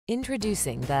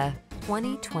Introducing the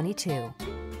 2022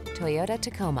 Toyota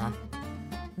Tacoma.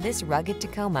 This rugged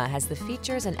Tacoma has the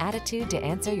features and attitude to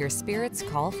answer your spirit's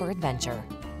call for adventure.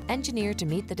 Engineered to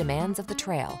meet the demands of the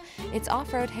trail, its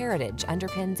off-road heritage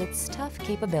underpins its tough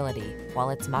capability, while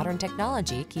its modern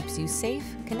technology keeps you safe,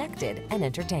 connected, and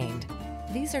entertained.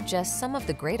 These are just some of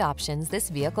the great options this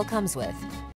vehicle comes with: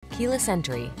 keyless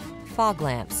entry, fog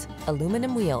lamps,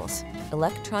 aluminum wheels,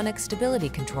 electronic stability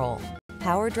control,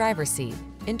 power driver seat,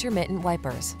 intermittent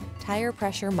wipers, tire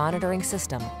pressure monitoring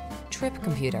system, trip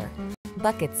computer,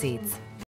 bucket seats,